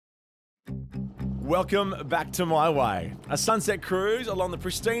Welcome back to My Way. A sunset cruise along the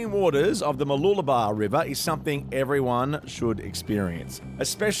pristine waters of the Mooloolaba River is something everyone should experience,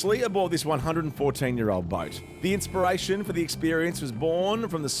 especially aboard this 114-year-old boat. The inspiration for the experience was born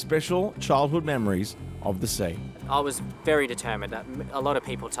from the special childhood memories of the sea. I was very determined. A lot of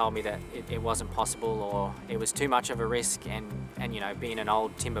people told me that it wasn't possible or it was too much of a risk, and you know, being an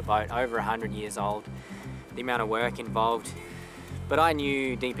old timber boat, over 100 years old, the amount of work involved. But I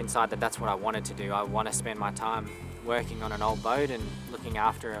knew deep inside that that's what I wanted to do. I want to spend my time working on an old boat and looking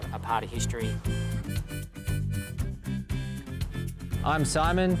after a part of history. I'm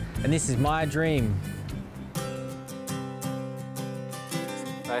Simon, and this is my dream.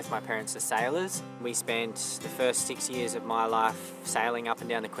 Both my parents are sailors. We spent the first 6 years of my life sailing up and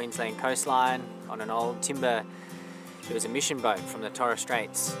down the Queensland coastline on an old timber. It was a mission boat from the Torres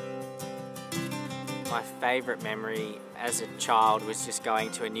Straits. My favourite memory as a child was just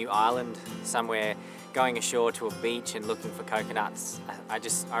going to a new island somewhere, going ashore to a beach and looking for coconuts.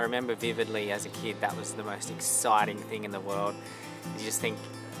 I remember vividly as a kid that was the most exciting thing in the world. You just think,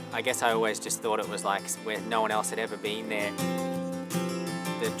 I guess I always just thought it was like where no one else had ever been there.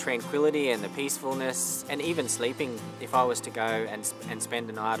 The tranquility and the peacefulness, and even sleeping, if I was to go and spend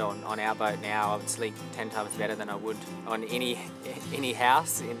a night on our boat now, I would sleep 10 times better than I would on any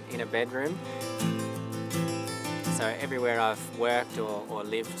house in a bedroom. So everywhere I've worked or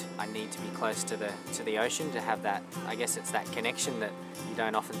lived, I need to be close to the ocean to have that, I guess it's that connection that you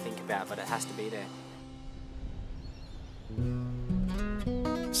don't often think about, but it has to be there.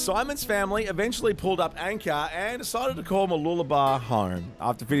 Simon's family eventually pulled up anchor and decided to call Mooloolaba home.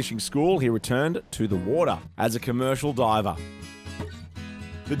 After finishing school, he returned to the water as a commercial diver.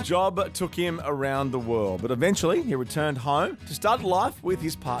 The job took him around the world, but eventually he returned home to start life with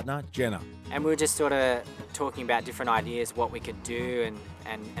his partner, Jenna. And we were just sort of talking about different ideas, what we could do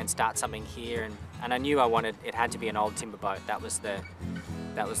and start something here. And I knew it had to be an old timber boat. That was the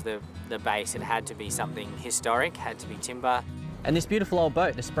base. It had to be something historic, had to be timber. And this beautiful old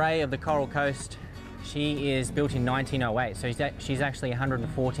boat, the Spray of the Coral Coast, she is built in 1908, so she's actually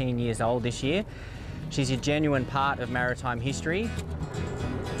 114 years old this year. She's a genuine part of maritime history.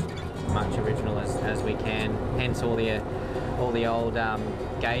 Much original as we can, hence all the old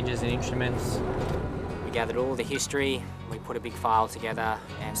gauges and instruments. We gathered all the history, we put a big file together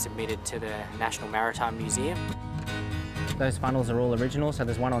and submitted to the National Maritime Museum. Those funnels are all original, so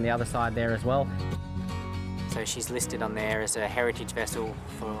there's one on the other side there as well. So she's listed on there as a heritage vessel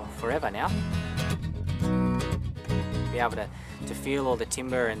for forever now. Be able to feel all the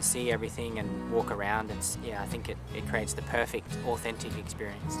timber and see everything and walk around, I think it creates the perfect, authentic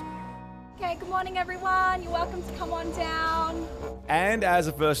experience. Okay, good morning everyone. You're welcome to come on down. And as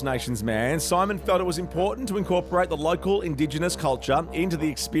a First Nations man, Simon felt it was important to incorporate the local Indigenous culture into the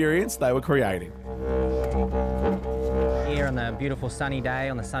experience they were creating. Here on the beautiful sunny day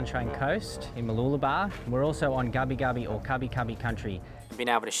on the Sunshine Coast in Mooloolaba, we're also on Gubbi Gubbi or Cubbi Cubbi country. Being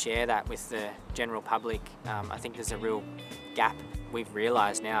able to share that with the general public, I think there's a real gap. We've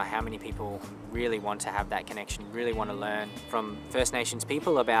realised now how many people really want to have that connection, really want to learn from First Nations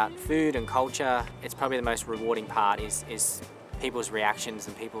people about food and culture. It's probably the most rewarding part is people's reactions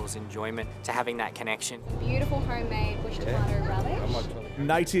and people's enjoyment to having that connection. Beautiful homemade bush tomato relish.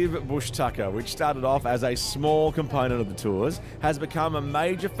 Native bush tucker, which started off as a small component of the tours, has become a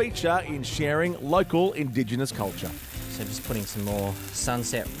major feature in sharing local Indigenous culture. So just putting some more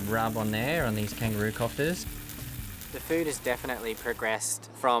sunset rub on there on these kangaroo cofters. The food has definitely progressed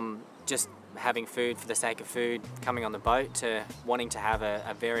from just having food for the sake of food, coming on the boat, to wanting to have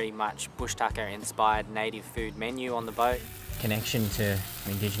a very much bush tucker inspired native food menu on the boat. Connection to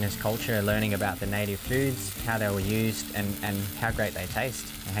Indigenous culture, learning about the native foods, how they were used and how great they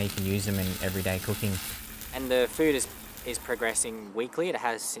taste and how you can use them in everyday cooking. And the food is progressing weekly. It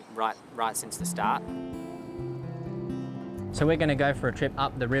has right since the start. So we're going to go for a trip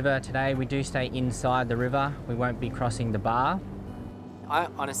up the river today. We do stay inside the river. We won't be crossing the bar. I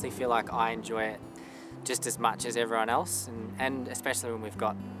honestly feel like I enjoy it just as much as everyone else, and especially when we've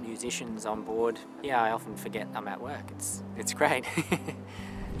got musicians on board. Yeah, I often forget I'm at work. It's great.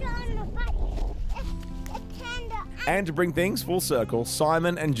 And to bring things full circle,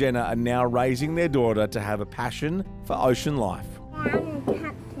 Simon and Jenna are now raising their daughter to have a passion for ocean life. I'm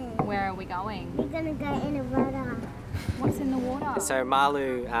captain. Where are we going? We're gonna go in the water. What's in the water? So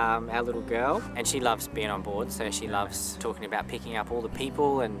Malu, our little girl, and she loves being on board, so she loves talking about picking up all the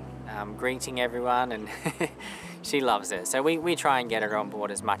people and greeting everyone, and she loves it. So we try and get her on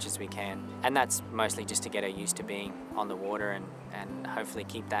board as much as we can, and that's mostly just to get her used to being on the water and hopefully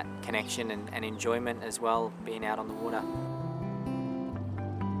keep that connection and enjoyment as well, being out on the water.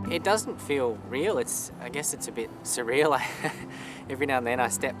 It doesn't feel real. I guess it's a bit surreal. Every now and then I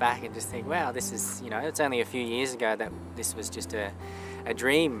step back and just think, wow, this is, it's only a few years ago that this was just a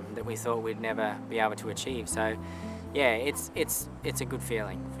dream that we thought we'd never be able to achieve. So yeah, it's a good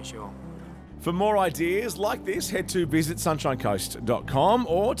feeling for sure. For more ideas like this, head to visitsunshinecoast.com,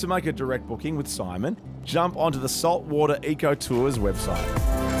 or to make a direct booking with Simon, jump onto the Saltwater Eco Tours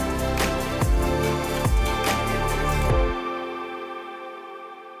website.